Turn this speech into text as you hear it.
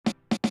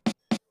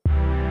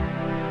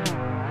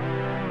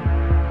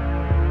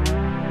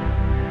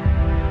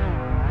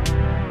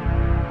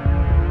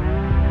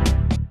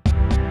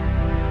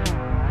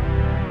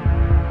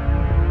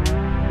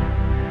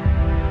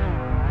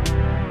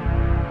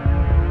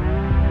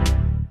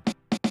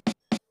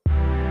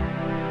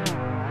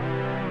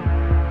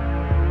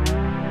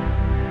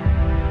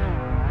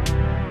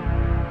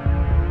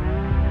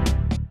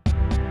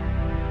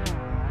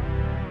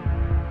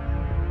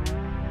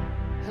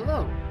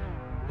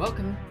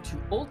to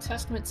Old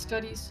Testament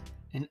Studies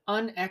and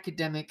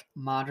Unacademic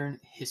Modern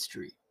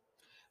History.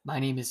 My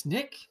name is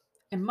Nick,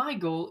 and my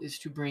goal is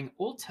to bring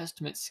Old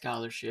Testament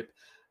scholarship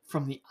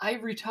from the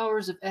ivory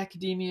towers of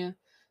academia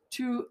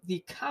to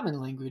the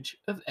common language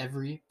of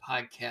every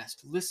podcast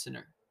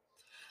listener.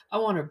 I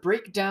want to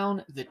break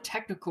down the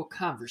technical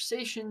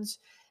conversations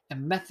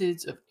and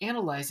methods of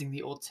analyzing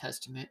the Old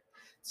Testament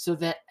so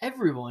that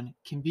everyone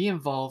can be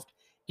involved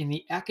in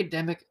the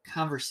academic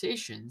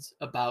conversations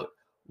about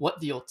what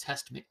the Old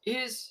Testament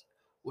is,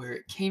 where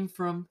it came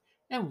from,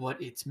 and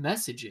what its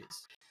message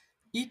is.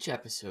 Each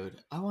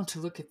episode, I want to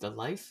look at the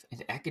life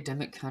and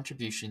academic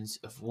contributions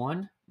of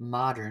one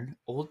modern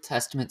Old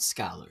Testament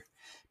scholar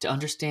to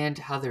understand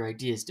how their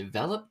ideas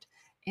developed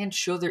and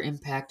show their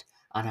impact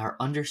on our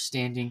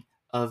understanding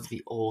of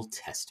the Old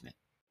Testament.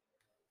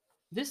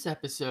 This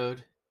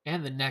episode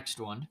and the next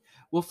one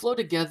will flow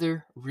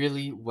together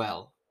really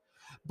well.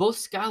 Both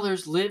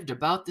scholars lived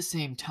about the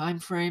same time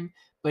frame,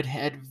 but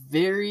had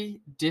very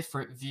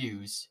different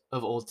views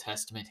of Old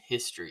Testament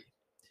history.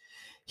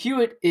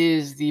 Hewitt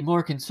is the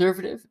more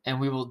conservative, and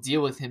we will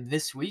deal with him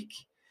this week.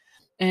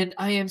 And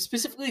I am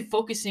specifically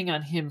focusing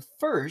on him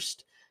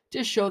first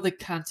to show the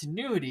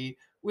continuity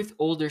with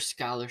older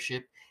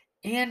scholarship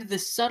and the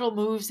subtle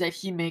moves that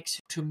he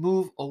makes to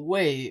move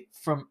away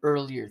from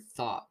earlier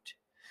thought.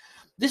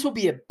 This will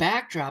be a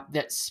backdrop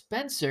that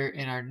Spencer,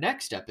 in our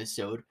next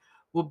episode,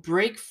 will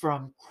break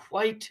from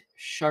quite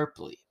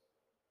sharply.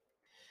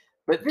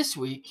 But this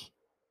week,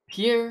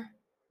 Pierre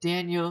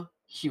Daniel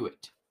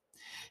Hewitt.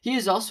 He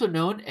is also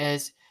known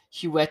as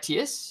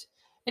Huetius,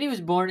 and he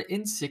was born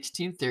in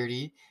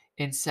 1630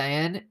 in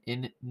Caen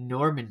in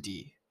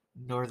Normandy,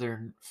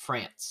 northern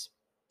France.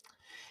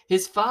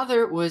 His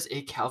father was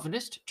a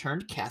Calvinist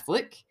turned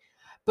Catholic,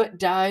 but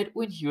died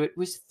when Hewitt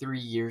was 3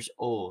 years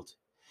old.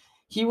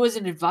 He was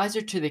an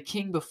advisor to the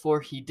king before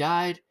he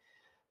died,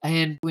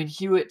 and when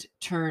Hewitt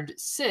turned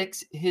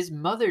 6, his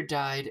mother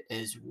died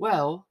as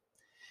well.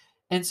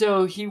 And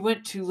so he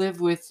went to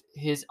live with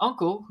his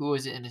uncle, who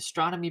was an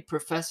astronomy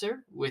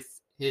professor, with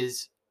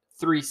his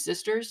 3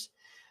 sisters.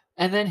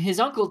 And then his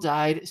uncle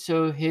died,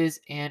 so his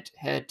aunt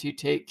had to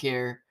take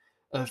care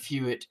of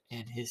Hewitt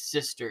and his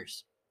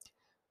sisters.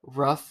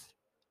 Rough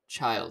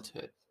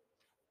childhood.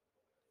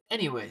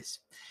 Anyways,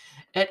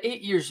 at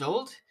 8 years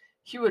old,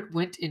 Hewitt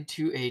went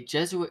into a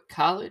Jesuit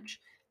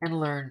college and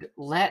learned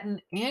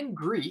Latin and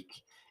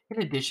Greek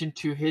in addition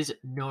to his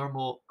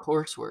normal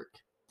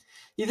coursework.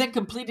 He then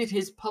completed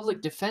his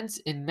public defense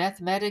in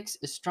mathematics,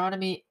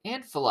 astronomy,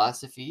 and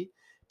philosophy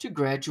to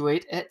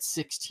graduate at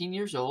 16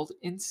 years old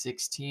in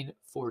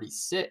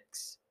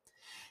 1646.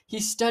 He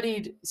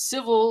studied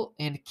civil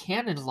and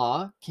canon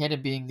law,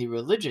 canon being the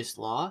religious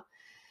law,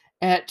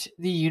 at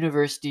the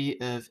University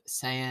of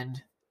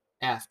Caen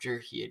after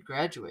he had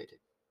graduated.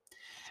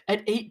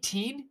 At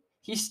 18,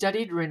 he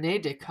studied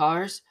René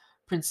Descartes'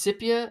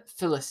 Principia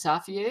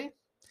Philosophiae,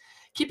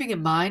 keeping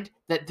in mind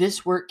that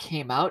this work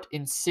came out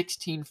in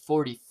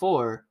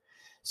 1644,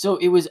 so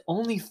it was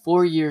only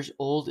 4 years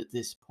old at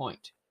this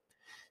point.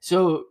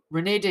 So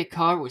René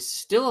Descartes was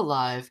still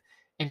alive,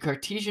 and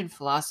Cartesian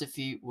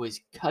philosophy was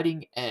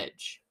cutting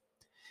edge.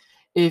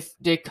 If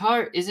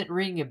Descartes isn't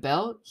ringing a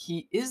bell,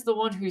 he is the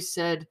one who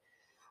said,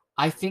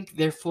 "I think,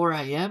 therefore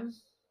I am."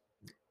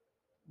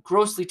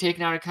 Grossly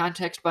taken out of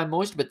context by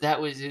most, but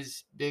that was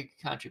his big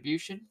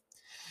contribution.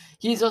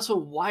 He is also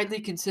widely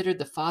considered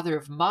the father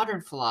of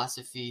modern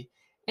philosophy,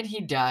 and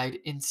he died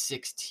in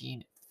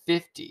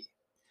 1650.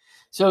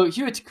 So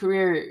Hewitt's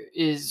career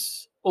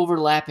is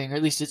overlapping, or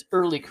at least his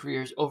early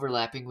career is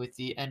overlapping with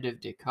the end of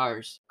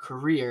Descartes'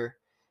 career,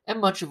 and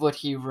much of what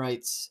he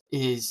writes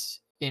is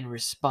in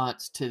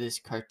response to this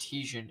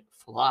Cartesian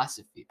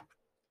philosophy.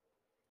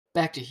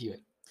 Back to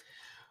Hewitt.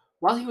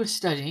 While he was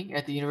studying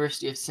at the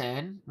University of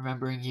Caen,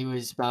 remembering he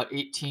was about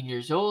 18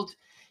 years old,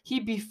 he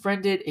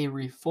befriended a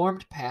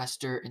Reformed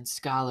pastor and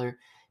scholar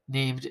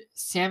named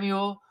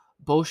Samuel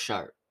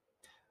Bochart,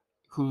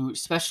 who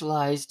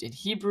specialized in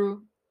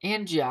Hebrew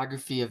and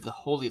geography of the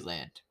Holy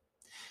Land.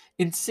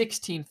 In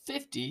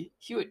 1650,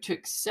 Hewitt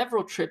took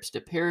several trips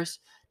to Paris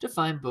to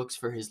find books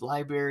for his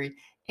library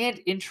and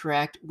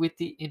interact with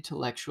the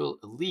intellectual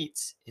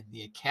elites in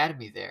the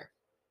academy there.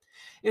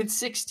 In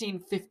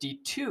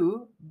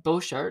 1652,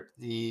 Bochart,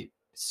 the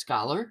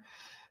scholar,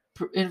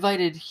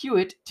 invited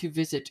Hewitt to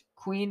visit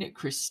Queen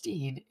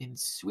Christine in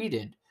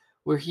Sweden,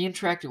 where he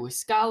interacted with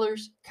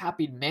scholars,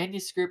 copied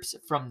manuscripts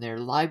from their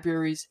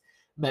libraries,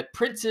 met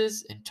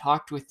princes, and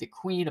talked with the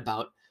Queen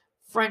about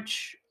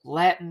French,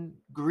 Latin,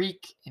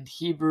 Greek, and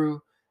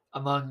Hebrew,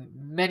 among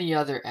many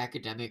other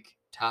academic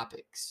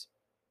topics.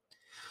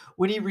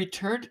 When he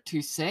returned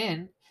to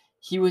Caen,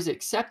 he was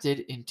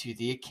accepted into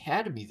the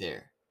academy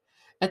there.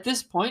 At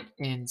this point,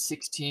 in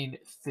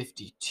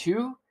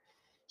 1652,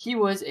 he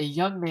was a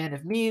young man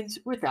of means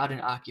without an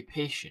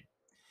occupation.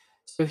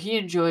 So he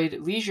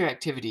enjoyed leisure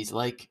activities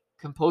like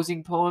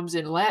composing poems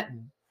in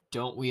Latin,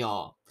 don't we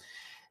all?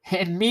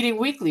 And meeting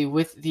weekly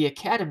with the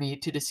academy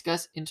to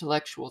discuss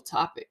intellectual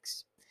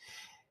topics.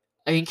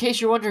 In case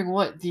you're wondering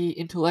what the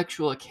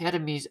intellectual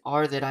academies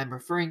are that I'm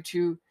referring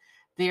to,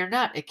 they are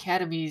not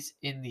academies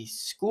in the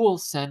school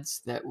sense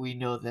that we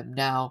know them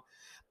now,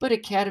 but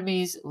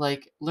academies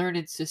like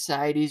learned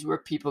societies where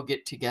people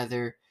get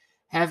together,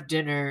 have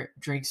dinner,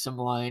 drink some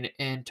wine,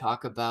 and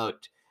talk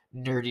about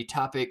nerdy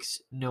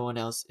topics no one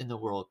else in the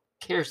world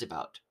cares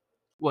about.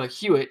 What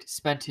Hewitt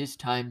spent his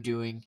time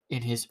doing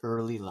in his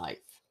early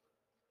life.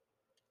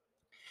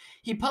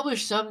 He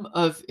published some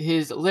of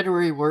his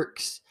literary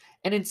works,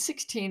 and in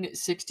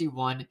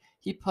 1661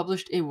 he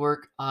published a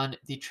work on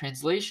the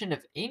translation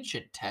of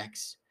ancient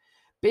texts,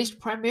 based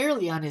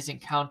primarily on his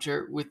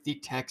encounter with the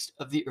text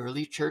of the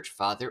early church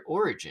father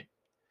Origen.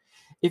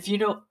 If you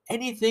know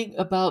anything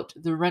about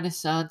the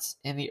Renaissance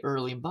and the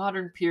early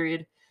modern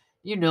period,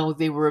 you know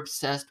they were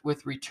obsessed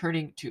with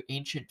returning to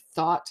ancient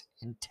thought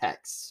and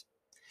texts.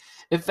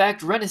 In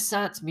fact,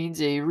 Renaissance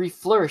means a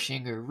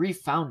reflourishing or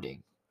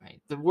refounding.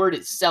 Right? The word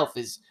itself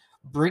is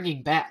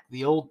bringing back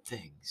the old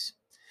things.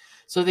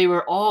 So they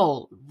were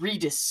all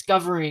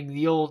rediscovering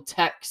the old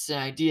texts and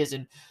ideas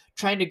and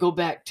trying to go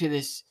back to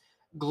this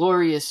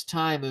glorious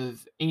time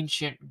of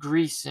ancient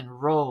Greece and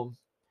Rome.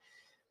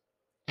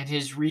 And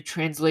his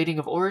retranslating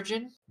of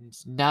Origen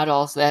is not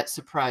all that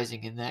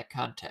surprising in that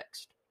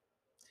context.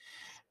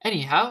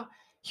 Anyhow,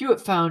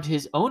 Hewitt found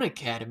his own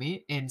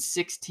academy in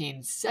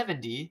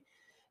 1670,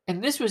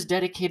 and this was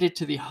dedicated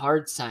to the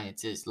hard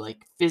sciences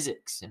like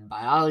physics and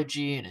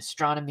biology and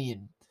astronomy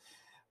and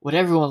what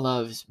everyone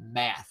loves,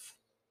 math.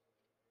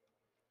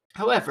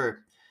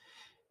 However,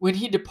 when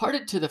he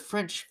departed to the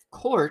French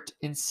court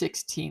in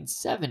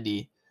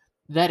 1670,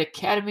 that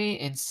academy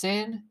in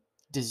Caen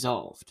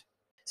dissolved.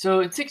 So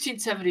in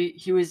 1670,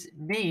 he was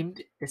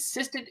named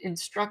assistant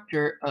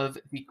instructor of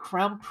the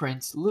Crown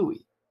Prince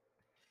Louis.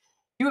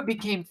 Hewitt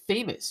became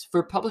famous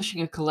for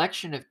publishing a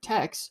collection of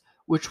texts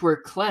which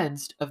were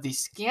cleansed of the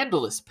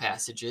scandalous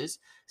passages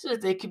so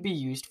that they could be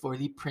used for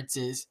the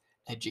prince's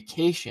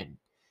education.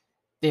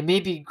 They may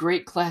be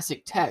great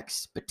classic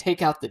texts, but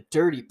take out the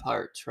dirty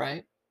parts,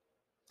 right?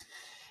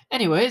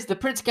 Anyways, the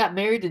prince got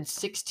married in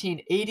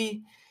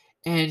 1680,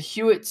 and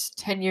Hewitt's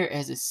tenure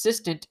as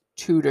assistant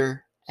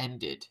tutor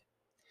ended.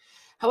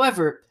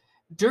 However,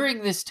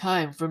 during this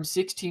time from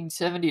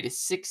 1670 to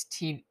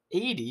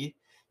 1680,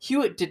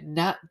 Hewitt did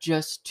not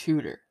just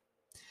tutor.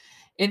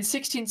 In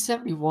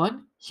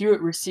 1671,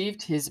 Hewitt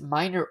received his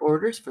minor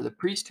orders for the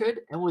priesthood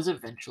and was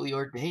eventually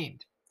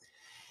ordained.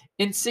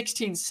 In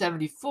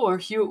 1674,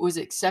 Hewitt was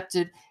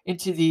accepted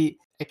into the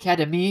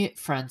Académie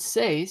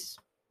Française,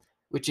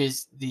 which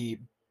is the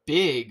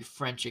big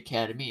French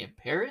academy in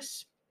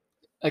Paris.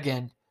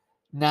 Again,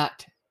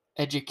 not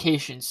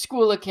education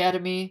school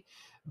academy,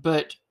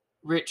 but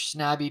rich,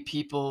 snobby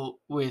people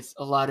with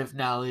a lot of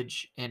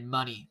knowledge and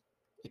money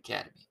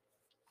academy.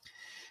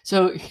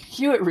 So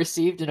Hewitt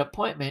received an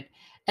appointment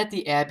at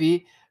the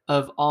Abbey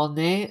of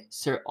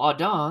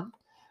Aulnay-sur-Odon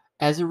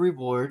as a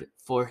reward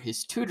for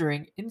his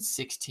tutoring in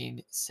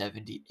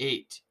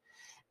 1678.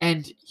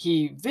 And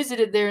he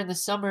visited there in the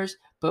summers,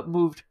 but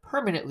moved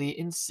permanently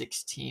in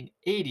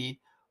 1680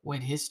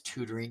 when his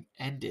tutoring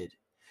ended.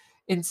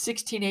 In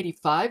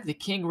 1685, the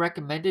king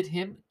recommended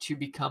him to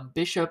become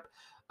Bishop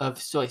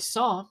of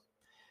Soissons,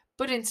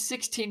 but in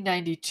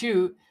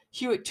 1692,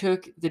 Hewitt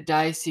took the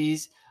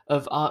diocese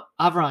of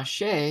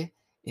Avranches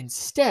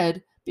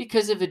instead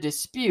because of a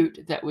dispute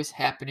that was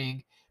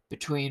happening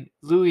between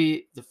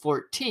Louis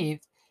XIV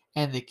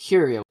and the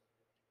Curia.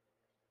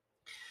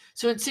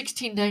 So in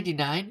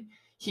 1699,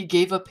 he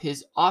gave up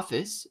his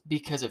office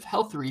because of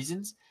health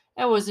reasons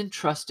and was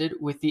entrusted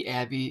with the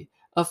Abbey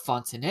of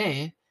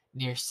Fontenay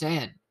near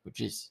Caen, which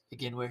is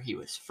again where he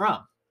was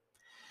from.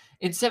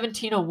 In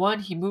 1701,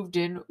 he moved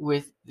in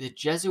with the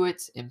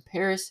Jesuits in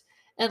Paris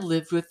and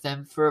lived with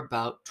them for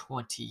about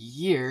 20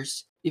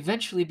 years,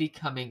 eventually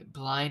becoming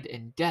blind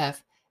and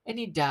deaf, and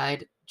he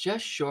died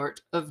just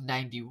short of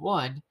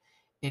 91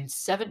 in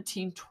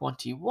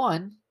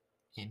 1721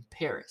 in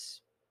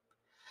Paris.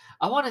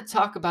 I want to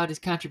talk about his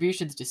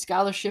contributions to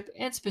scholarship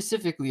and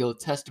specifically Old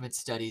Testament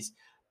studies,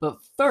 but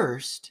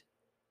first,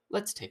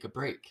 let's take a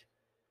break.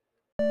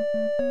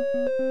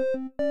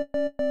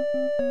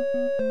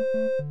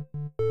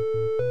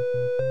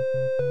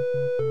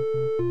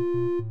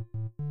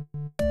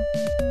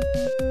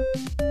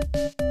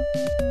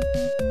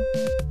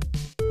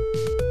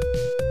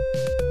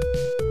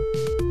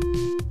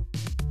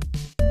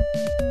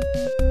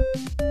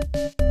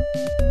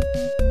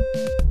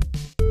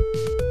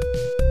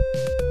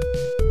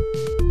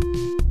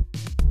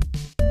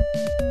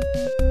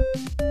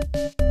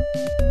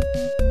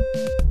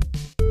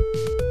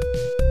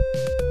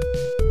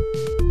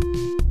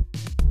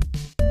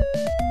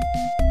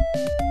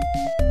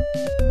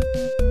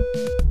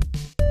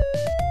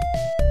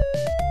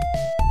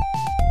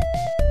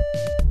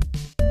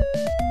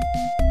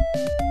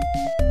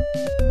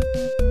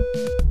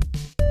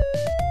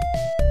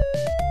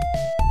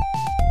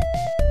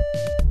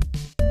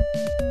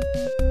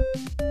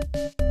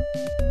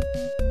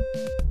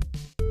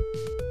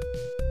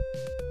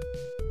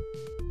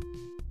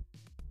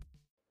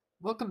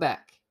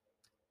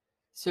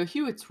 So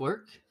Hewitt's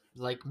work,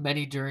 like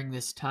many during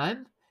this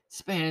time,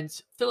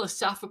 spans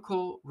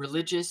philosophical,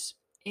 religious,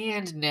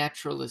 and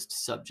naturalist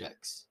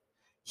subjects.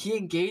 He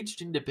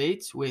engaged in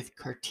debates with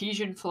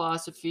Cartesian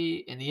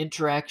philosophy and the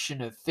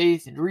interaction of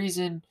faith and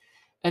reason,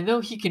 and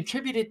though he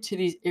contributed to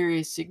these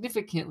areas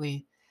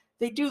significantly,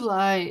 they do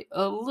lie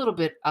a little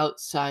bit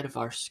outside of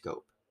our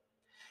scope.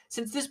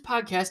 Since this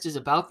podcast is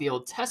about the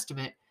Old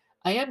Testament,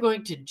 I am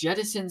going to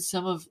jettison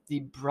some of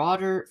the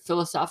broader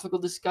philosophical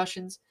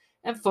discussions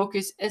and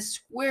focus as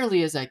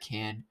squarely as I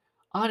can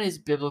on his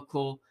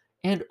biblical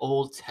and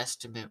Old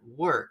Testament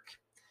work.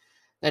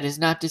 That is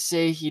not to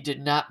say he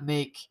did not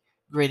make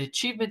great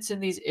achievements in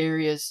these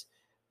areas,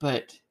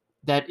 but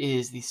that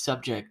is the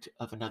subject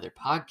of another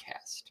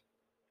podcast.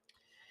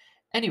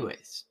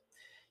 Anyways,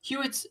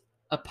 Hewitt's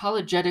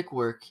apologetic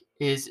work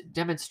is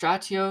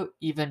Demonstratio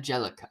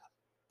Evangelica.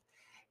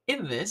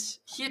 In this,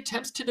 he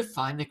attempts to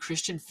define the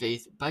Christian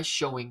faith by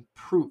showing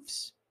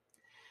proofs.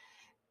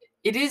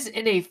 It is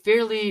in a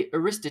fairly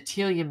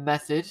Aristotelian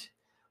method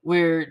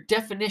where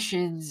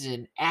definitions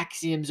and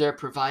axioms are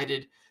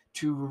provided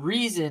to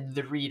reason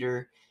the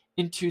reader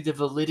into the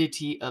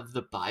validity of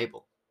the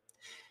Bible.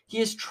 He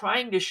is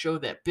trying to show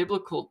that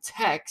biblical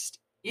text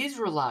is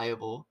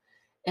reliable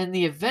and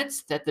the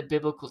events that the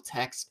biblical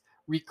text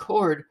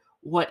record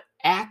what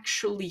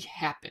actually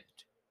happened.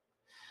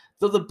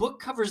 Though the book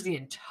covers the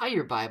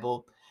entire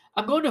Bible,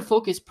 I'm going to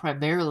focus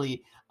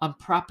primarily on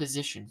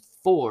Proposition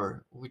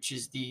 4, which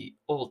is the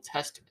Old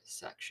Testament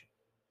section.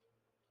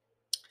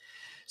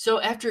 So,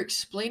 after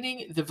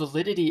explaining the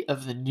validity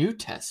of the New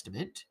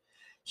Testament,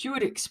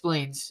 Hewitt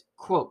explains,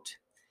 quote,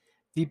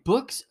 "The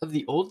books of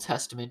the Old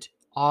Testament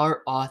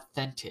are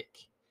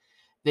authentic.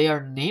 They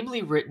are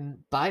namely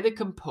written by the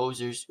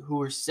composers who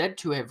were said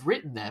to have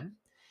written them,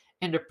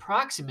 and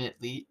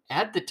approximately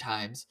at the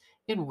times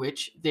in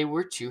which they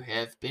were to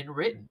have been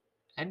written."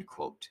 End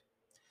quote.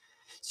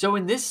 So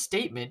in this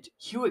statement,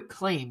 Hewitt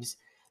claims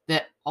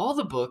that all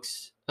the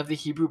books of the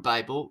Hebrew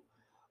Bible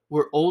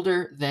were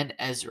older than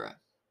Ezra.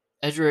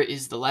 Ezra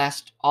is the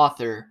last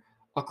author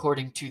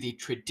according to the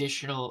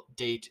traditional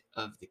date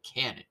of the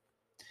canon.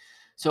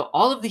 So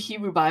all of the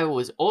Hebrew Bible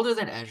was older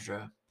than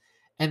Ezra,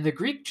 and the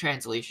Greek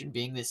translation,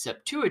 being the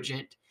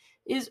Septuagint,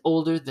 is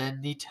older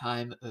than the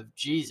time of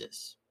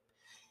Jesus.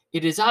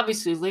 It is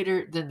obviously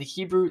later than the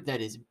Hebrew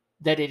that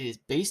it is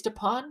based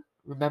upon.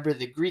 Remember,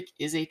 the Greek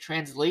is a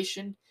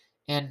translation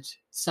and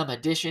some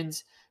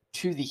additions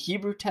to the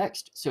Hebrew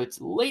text, so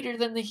it's later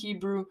than the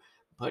Hebrew,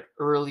 but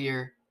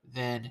earlier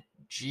than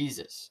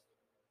Jesus.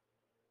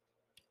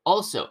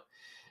 Also,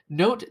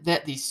 note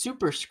that the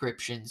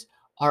superscriptions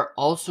are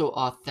also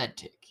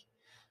authentic.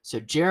 So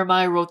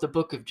Jeremiah wrote the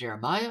book of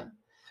Jeremiah.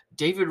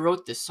 David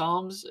wrote the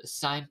Psalms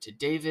assigned to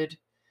David.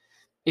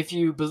 If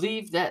you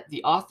believe that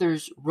the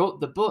authors wrote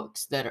the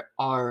books that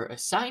are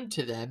assigned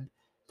to them,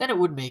 then it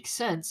would make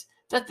sense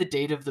that the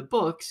date of the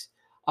books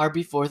are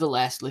before the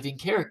last living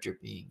character,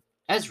 being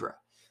Ezra,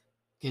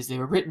 because they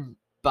were written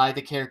by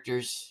the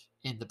characters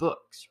in the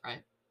books,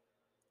 right?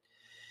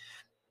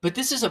 But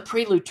this is a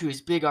prelude to his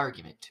big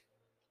argument.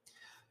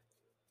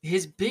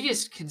 His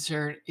biggest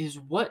concern is,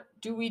 what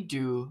do we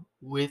do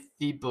with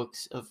the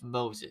books of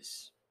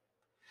Moses?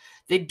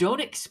 They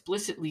don't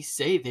explicitly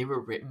say they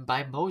were written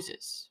by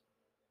Moses.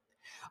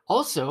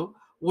 Also,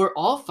 were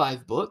all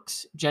 5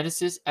 books,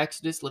 Genesis,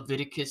 Exodus,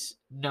 Leviticus,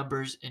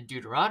 Numbers, and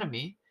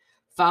Deuteronomy,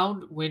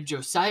 found when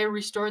Josiah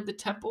restored the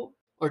temple,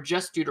 or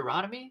just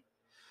Deuteronomy?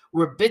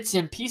 Were bits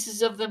and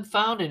pieces of them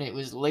found and it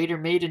was later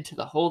made into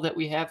the whole that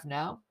we have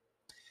now?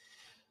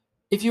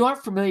 If you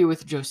aren't familiar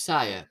with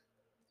Josiah,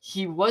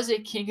 he was a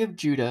king of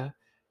Judah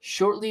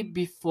shortly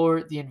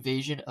before the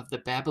invasion of the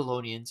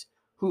Babylonians,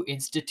 who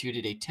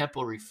instituted a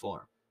temple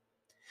reform.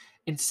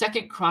 In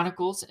 2nd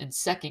Chronicles and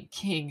 2nd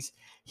Kings,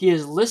 he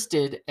is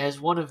listed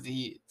as one of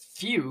the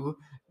few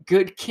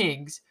good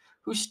kings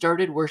who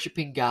started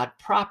worshiping God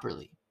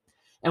properly.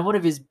 And one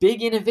of his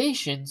big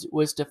innovations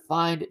was to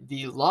find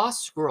the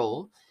lost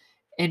scroll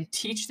and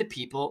teach the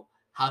people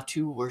how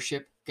to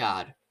worship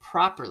God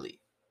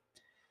properly.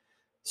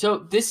 So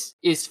this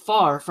is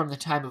far from the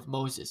time of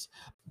Moses.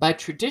 By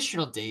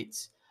traditional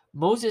dates,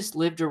 Moses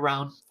lived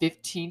around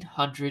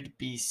 1500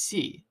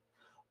 BC,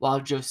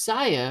 while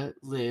Josiah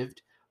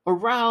lived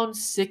around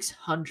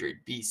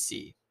 600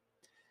 BC.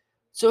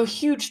 So a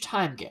huge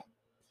time gap.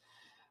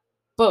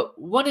 But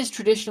one is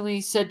traditionally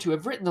said to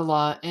have written the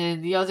law,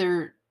 and the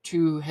other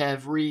to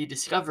have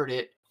rediscovered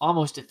it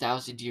almost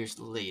 1,000 years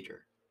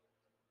later.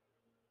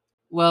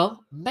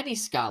 Well, many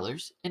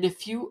scholars and a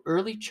few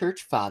early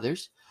church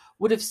fathers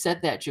would have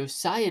said that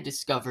Josiah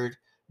discovered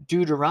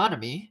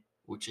Deuteronomy,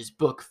 which is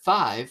book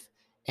 5,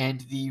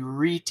 and the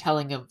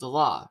retelling of the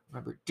law.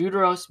 Remember,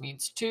 Deuteros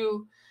means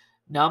 2,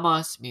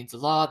 Namas means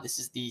law. This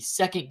is the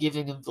second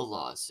giving of the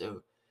law,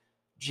 so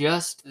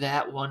just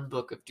that one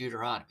book of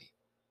Deuteronomy.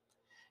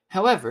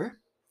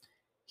 However,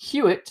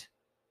 Hewitt,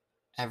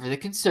 ever the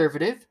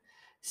conservative,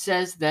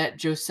 says that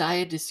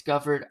Josiah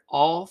discovered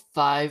all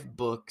 5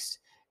 books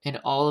and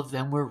all of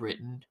them were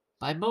written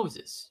by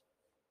Moses.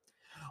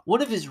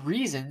 One of his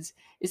reasons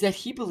is that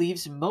he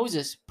believes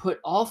Moses put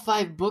all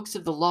 5 books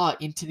of the law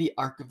into the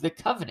Ark of the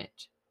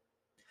Covenant.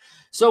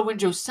 So when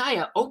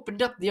Josiah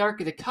opened up the Ark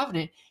of the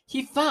Covenant,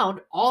 he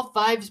found all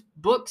 5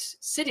 books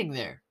sitting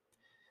there.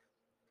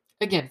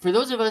 Again, for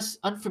those of us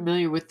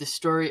unfamiliar with the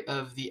story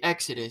of the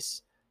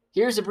Exodus,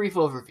 here's a brief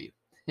overview.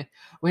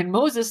 When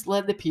Moses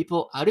led the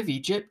people out of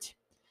Egypt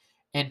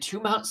and to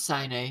Mount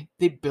Sinai,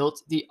 they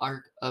built the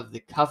Ark of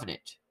the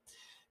Covenant.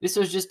 This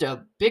was just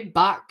a big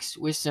box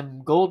with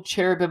some gold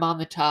cherubim on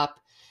the top,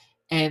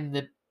 and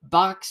the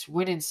box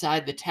went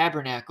inside the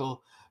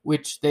tabernacle,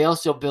 which they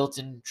also built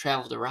and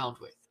traveled around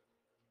with.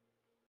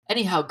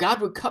 Anyhow, God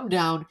would come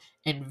down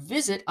and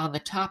visit on the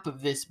top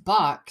of this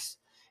box,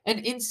 and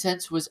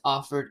incense was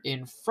offered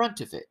in front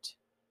of it.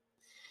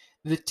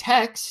 The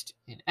text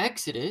in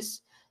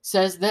Exodus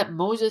says that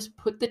Moses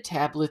put the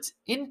tablets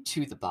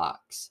into the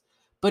box,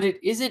 but it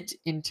isn't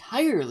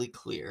entirely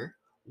clear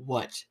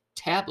what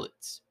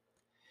tablets.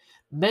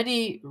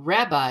 Many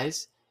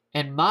rabbis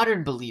and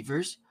modern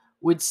believers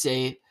would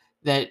say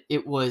that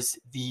it was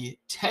the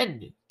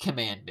 10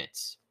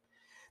 Commandments.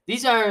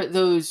 These are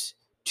those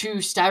 2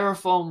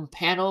 styrofoam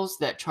panels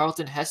that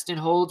Charlton Heston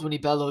holds when he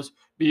bellows,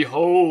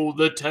 "Behold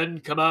the 10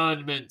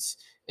 Commandments,"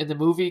 in the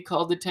movie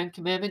called The 10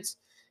 Commandments.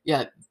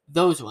 Yeah,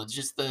 those ones,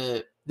 just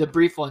the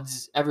brief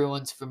ones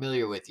everyone's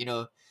familiar with.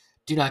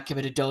 Do not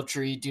commit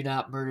adultery, do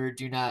not murder,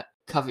 do not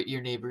covet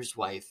your neighbor's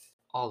wife,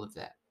 all of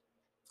that.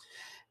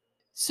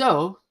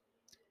 So,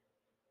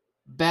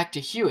 back to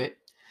Hewitt,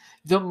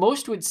 though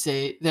most would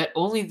say that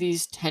only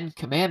these 10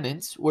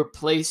 commandments were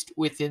placed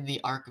within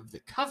the Ark of the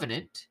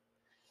Covenant,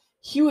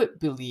 Hewitt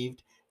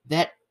believed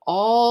that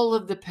all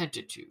of the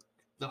Pentateuch,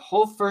 the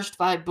whole first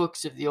 5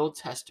 books of the Old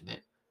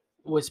Testament,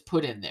 was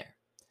put in there.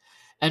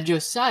 And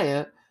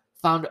Josiah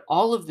found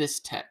all of this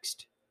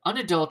text,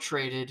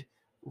 unadulterated,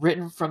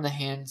 written from the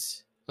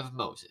hands of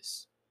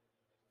Moses.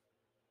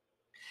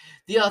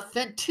 The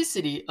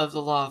authenticity of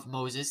the law of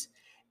Moses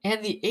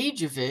and the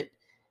age of it,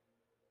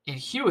 in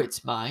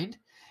Hewitt's mind,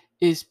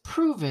 is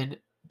proven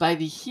by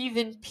the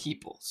heathen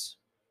peoples.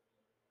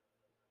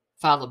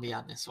 Follow me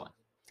on this one.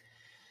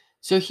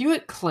 So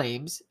Hewitt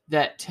claims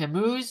that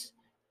Tammuz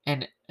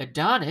and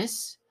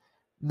Adonis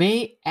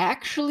may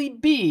actually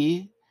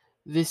be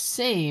the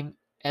same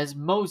as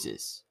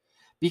Moses,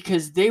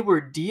 because they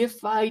were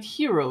deified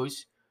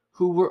heroes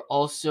who were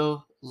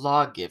also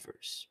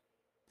lawgivers.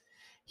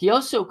 He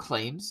also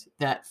claims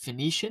that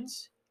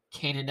Phoenicians,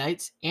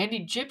 Canaanites, and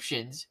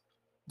Egyptians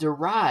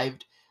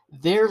derived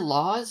their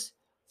laws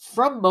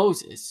from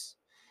Moses,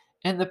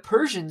 and the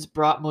Persians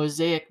brought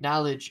Mosaic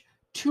knowledge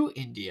to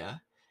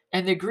India,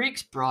 and the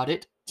Greeks brought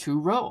it to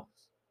Rome.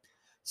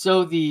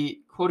 So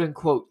the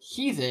quote-unquote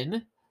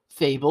heathen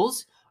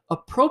fables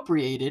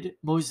appropriated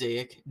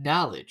Mosaic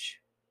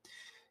knowledge.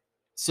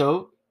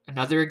 So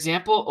another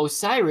example,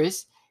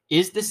 Osiris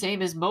is the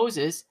same as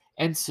Moses,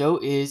 and so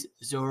is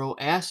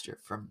Zoroaster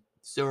from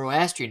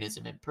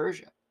Zoroastrianism in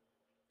Persia.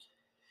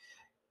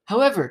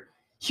 However,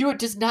 Hewitt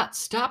does not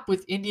stop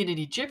with Indian and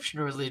Egyptian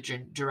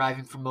religion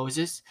deriving from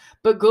Moses,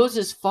 but goes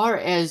as far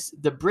as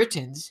the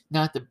Britons,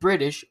 not the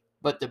British,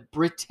 but the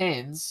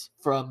Britons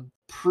from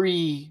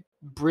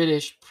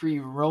pre-British,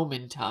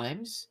 pre-Roman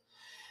times,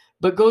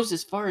 but goes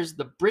as far as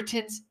the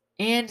Britons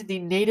and the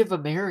Native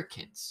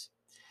Americans.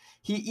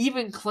 He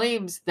even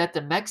claims that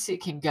the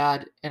Mexican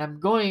god, and I'm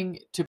going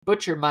to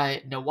butcher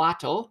my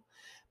Nahuatl,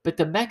 but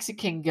the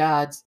Mexican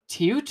god's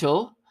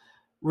Teotl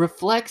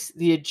reflects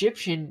the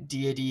Egyptian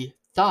deity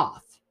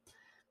Thoth.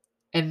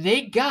 And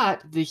they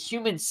got the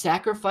human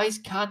sacrifice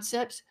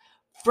concepts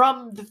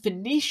from the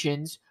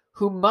Phoenicians,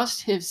 who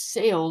must have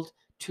sailed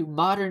to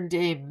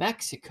modern-day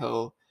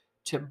Mexico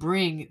to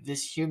bring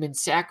this human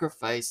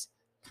sacrifice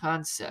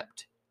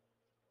concept.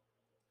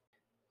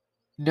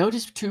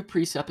 Notice 2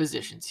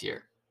 presuppositions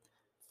here.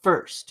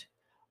 First,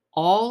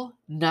 all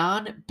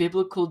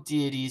non-biblical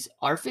deities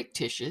are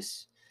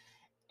fictitious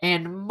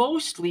and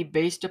mostly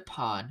based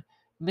upon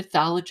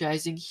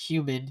mythologizing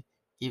human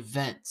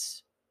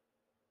events.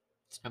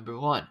 That's number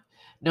 1.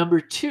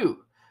 Number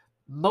 2,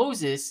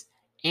 Moses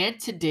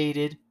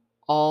antedated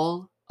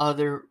all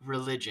other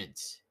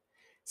religions.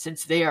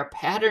 Since they are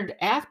patterned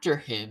after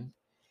him,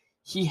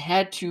 he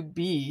had to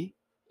be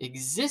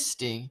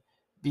existing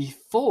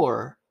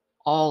before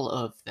all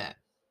of them.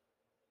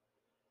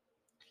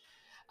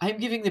 I'm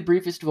giving the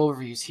briefest of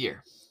overviews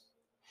here.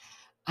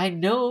 I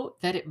know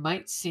that it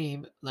might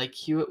seem like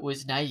Hewitt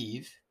was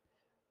naive,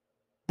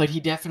 but he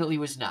definitely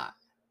was not.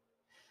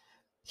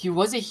 He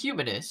was a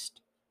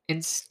humanist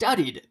and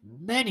studied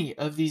many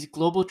of these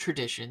global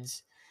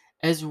traditions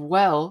as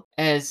well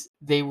as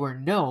they were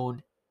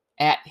known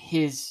at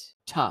his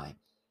time.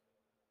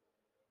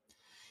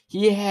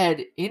 He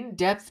had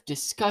in-depth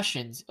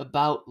discussions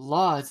about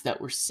laws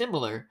that were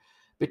similar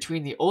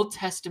between the Old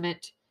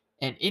Testament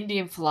and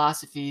Indian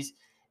philosophies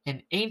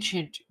and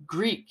ancient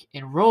Greek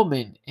and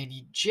Roman and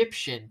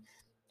Egyptian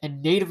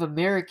and Native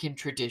American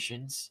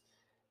traditions,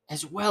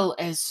 as well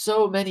as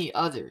so many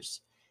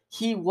others.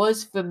 He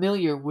was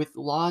familiar with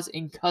laws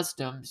and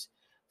customs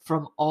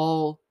from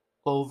all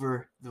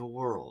over the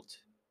world.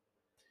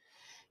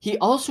 He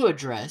also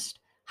addressed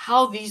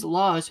how these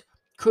laws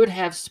could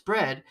have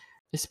spread,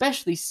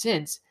 especially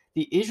since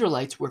the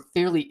Israelites were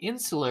fairly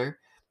insular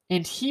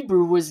and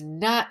Hebrew was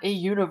not a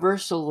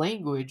universal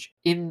language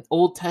in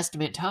Old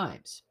Testament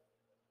times.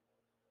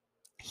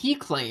 He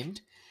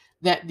claimed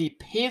that the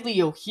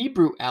Paleo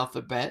Hebrew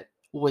alphabet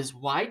was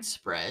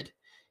widespread.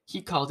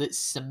 He called it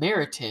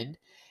Samaritan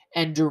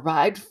and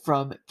derived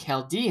from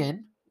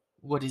Chaldean,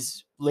 what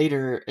is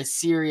later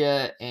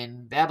Assyria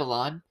and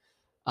Babylon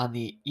on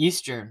the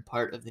eastern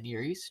part of the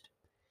Near East.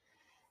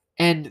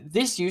 And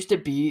this used to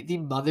be the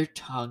mother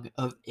tongue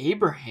of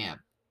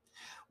Abraham.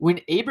 When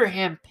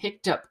Abraham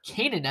picked up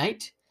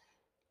Canaanite,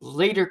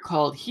 later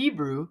called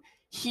Hebrew,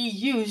 he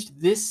used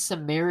this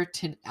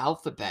Samaritan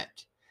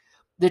alphabet.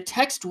 The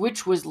text,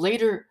 which was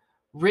later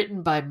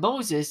written by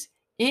Moses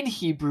in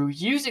Hebrew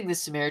using the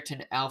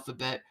Samaritan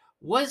alphabet,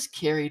 was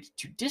carried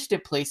to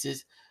distant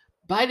places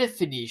by the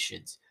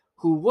Phoenicians,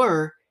 who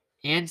were,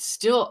 and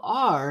still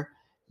are,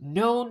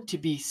 known to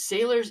be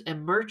sailors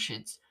and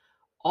merchants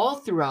all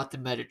throughout the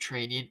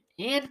Mediterranean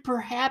and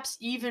perhaps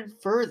even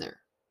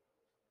further.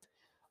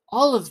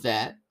 All of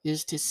that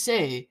is to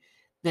say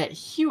that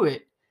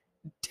Hewitt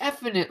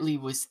definitely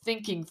was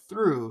thinking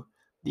through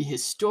the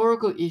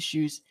historical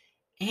issues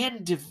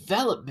and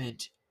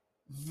development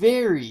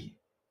very,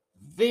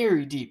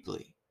 very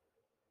deeply.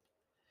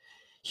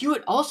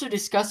 Hewitt also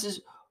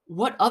discusses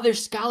what other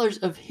scholars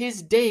of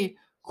his day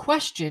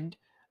questioned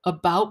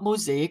about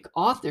Mosaic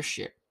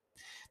authorship.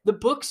 The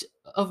books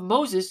of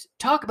Moses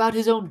talk about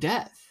his own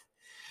death.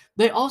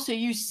 They also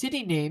use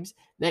city names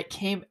that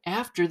came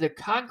after the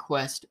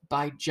conquest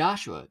by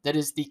Joshua, that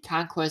is, the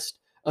conquest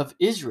of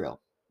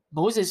Israel.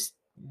 Moses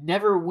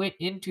never went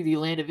into the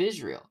land of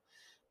Israel,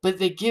 but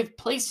they give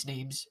place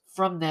names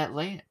from that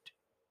land.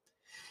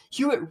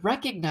 Hewitt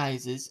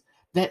recognizes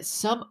that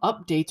some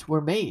updates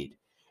were made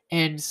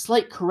and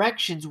slight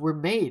corrections were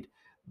made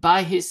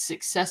by his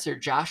successor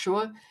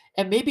Joshua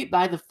and maybe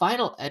by the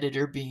final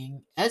editor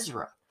being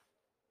Ezra.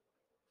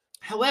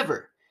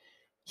 However,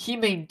 he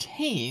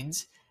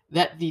maintains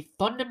that the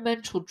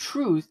fundamental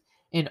truth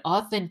and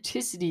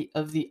authenticity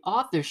of the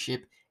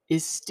authorship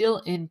is still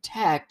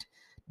intact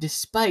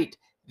despite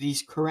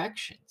these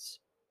corrections.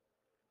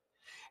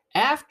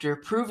 After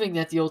proving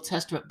that the Old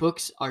Testament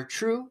books are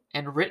true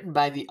and written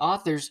by the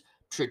authors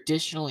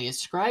traditionally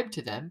ascribed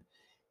to them,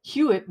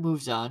 Hewitt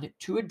moves on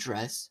to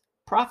address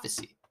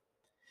prophecy.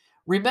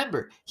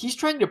 Remember, he's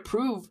trying to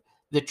prove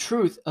the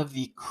truth of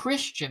the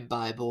Christian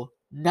Bible,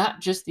 not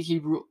just the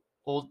Hebrew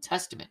Old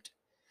Testament.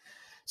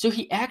 So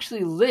he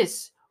actually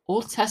lists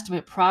Old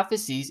Testament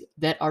prophecies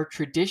that are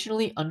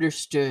traditionally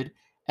understood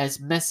as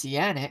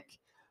messianic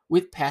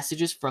with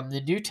passages from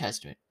the New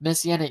Testament.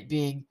 Messianic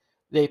being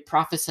they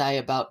prophesy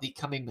about the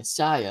coming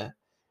Messiah.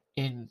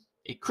 In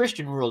a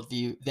Christian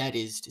worldview, that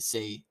is to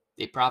say,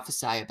 they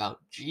prophesy about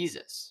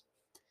Jesus.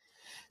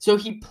 So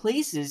he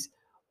places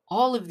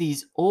all of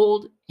these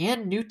Old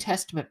and New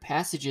Testament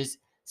passages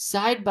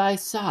side by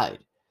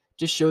side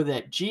to show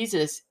that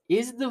Jesus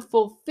is the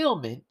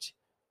fulfillment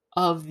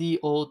of the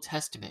Old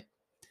Testament.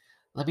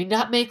 Let me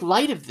not make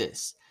light of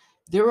this.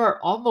 There are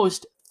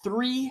almost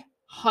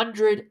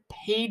 300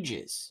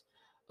 pages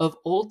of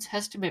Old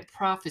Testament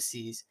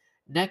prophecies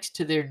next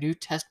to their New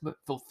Testament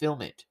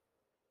fulfillment.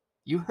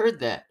 You heard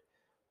that.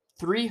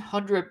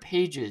 300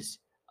 pages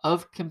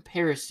of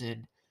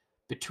comparison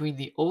between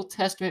the Old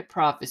Testament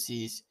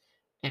prophecies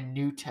and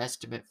New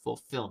Testament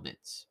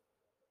fulfillments.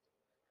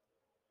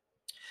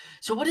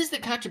 So, what is the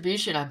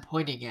contribution I'm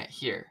pointing at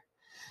here?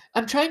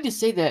 I'm trying to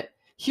say that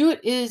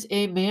Hewitt is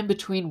a man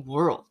between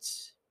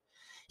worlds.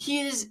 He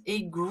is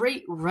a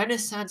great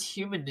Renaissance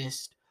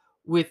humanist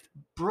with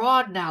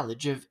broad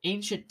knowledge of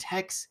ancient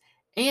texts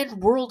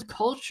and world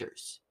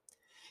cultures.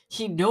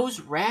 He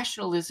knows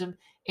rationalism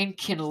and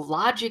can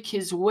logic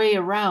his way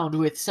around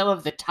with some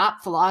of the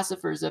top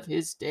philosophers of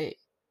his day.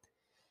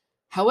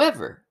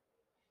 However,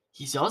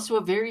 he's also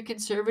a very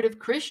conservative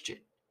Christian.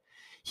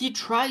 He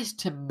tries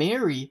to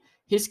marry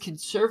his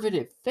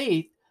conservative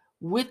faith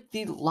with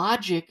the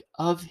logic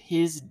of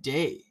his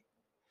day.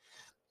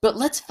 But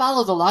let's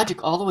follow the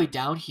logic all the way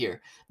down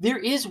here. There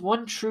is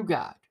one true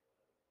God.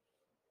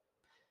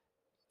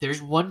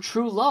 There's one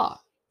true law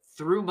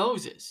through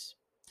Moses.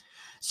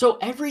 So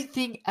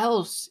everything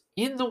else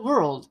in the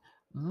world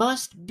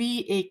must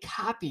be a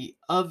copy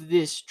of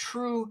this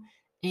true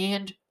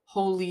and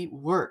holy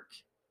work.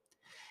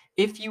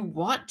 If you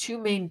want to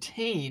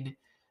maintain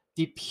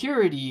the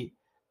purity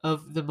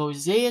of the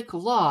Mosaic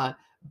law,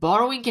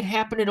 borrowing can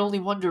happen in only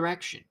one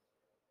direction.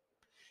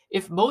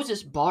 If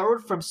Moses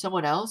borrowed from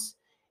someone else,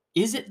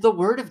 is it the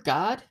word of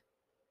God?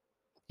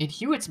 In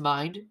Hewitt's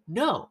mind,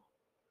 no.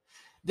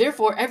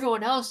 Therefore,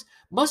 everyone else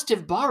must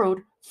have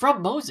borrowed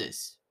from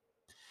Moses.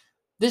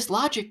 This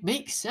logic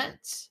makes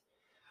sense.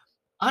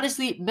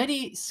 Honestly,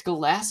 many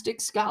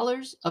scholastic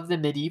scholars of the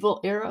medieval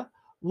era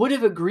would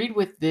have agreed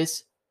with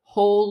this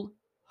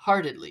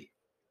wholeheartedly.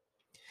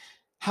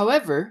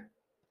 However,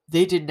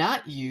 they did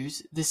not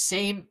use the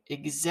same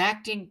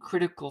exacting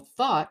critical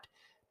thought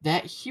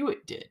that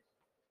Hewitt did.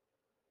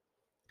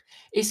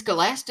 A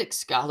scholastic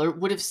scholar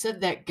would have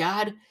said that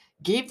God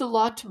gave the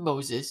law to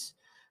Moses,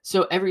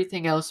 so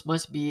everything else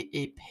must be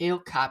a pale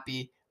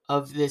copy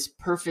of this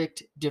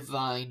perfect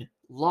divine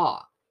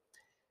law.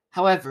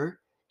 However,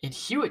 in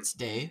Hewitt's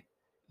day,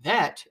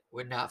 that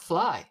would not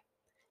fly.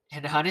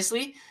 And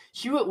honestly,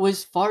 Hewitt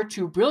was far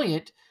too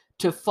brilliant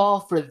to fall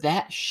for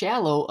that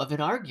shallow of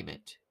an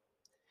argument.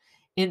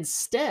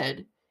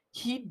 Instead,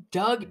 he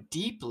dug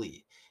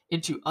deeply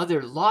into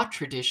other law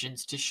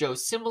traditions to show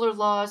similar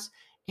laws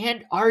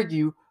and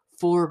argue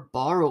for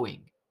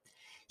borrowing.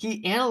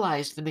 He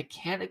analyzed the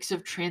mechanics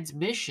of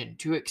transmission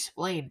to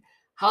explain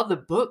how the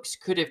books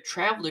could have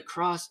traveled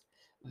across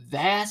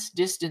vast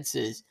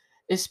distances,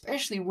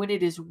 especially when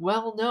it is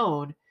well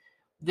known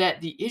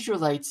that the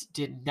Israelites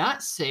did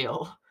not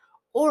sail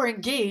or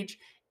engage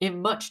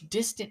in much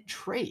distant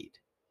trade.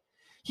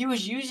 He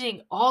was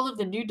using all of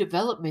the new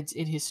developments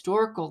in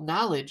historical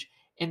knowledge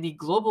and the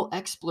global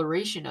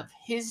exploration of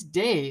his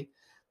day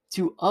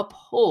to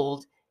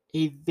uphold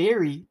a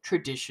very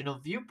traditional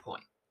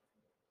viewpoint.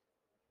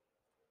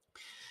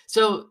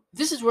 So,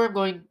 this is where I'm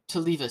going to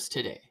leave us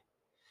today.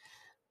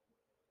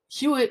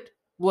 Hewitt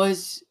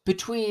was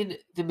between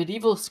the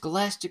medieval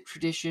scholastic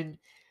tradition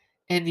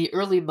and the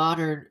early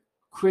modern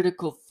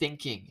critical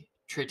thinking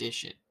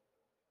tradition.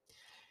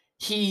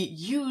 He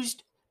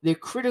used the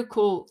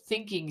critical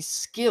thinking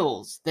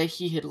skills that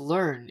he had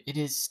learned in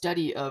his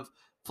study of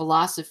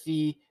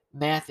philosophy,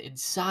 math, and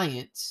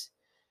science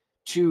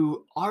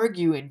to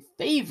argue in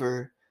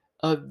favor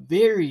of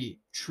very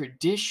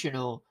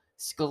traditional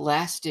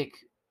scholastic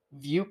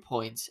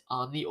viewpoints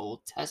on the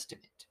Old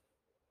Testament.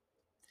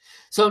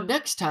 So,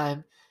 next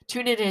time,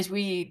 tune in as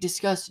we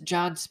discuss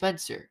John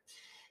Spencer.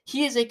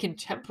 He is a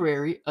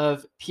contemporary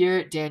of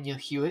Pierre Daniel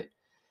Hewitt,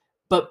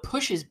 but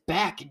pushes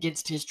back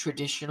against his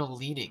traditional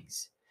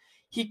leanings.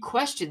 He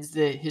questions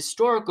the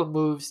historical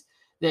moves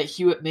that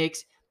Hewitt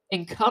makes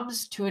and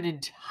comes to an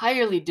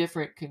entirely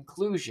different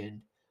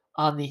conclusion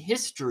on the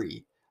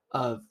history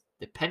of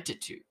the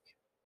Pentateuch.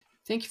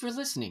 Thank you for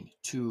listening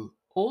to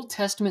Old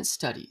Testament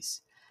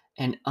Studies,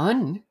 an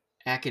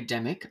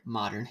unacademic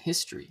modern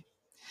history.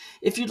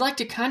 If you'd like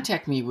to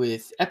contact me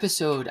with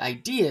episode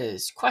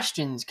ideas,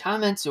 questions,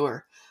 comments,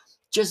 or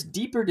just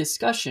deeper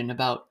discussion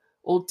about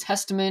Old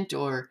Testament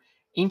or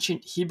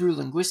ancient Hebrew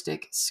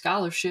linguistic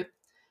scholarship,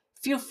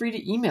 feel free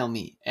to email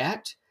me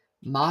at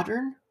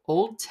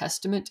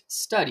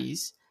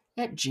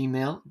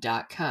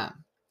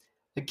modernoldtestamentstudies@gmail.com.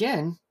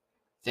 Again,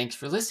 thanks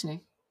for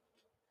listening.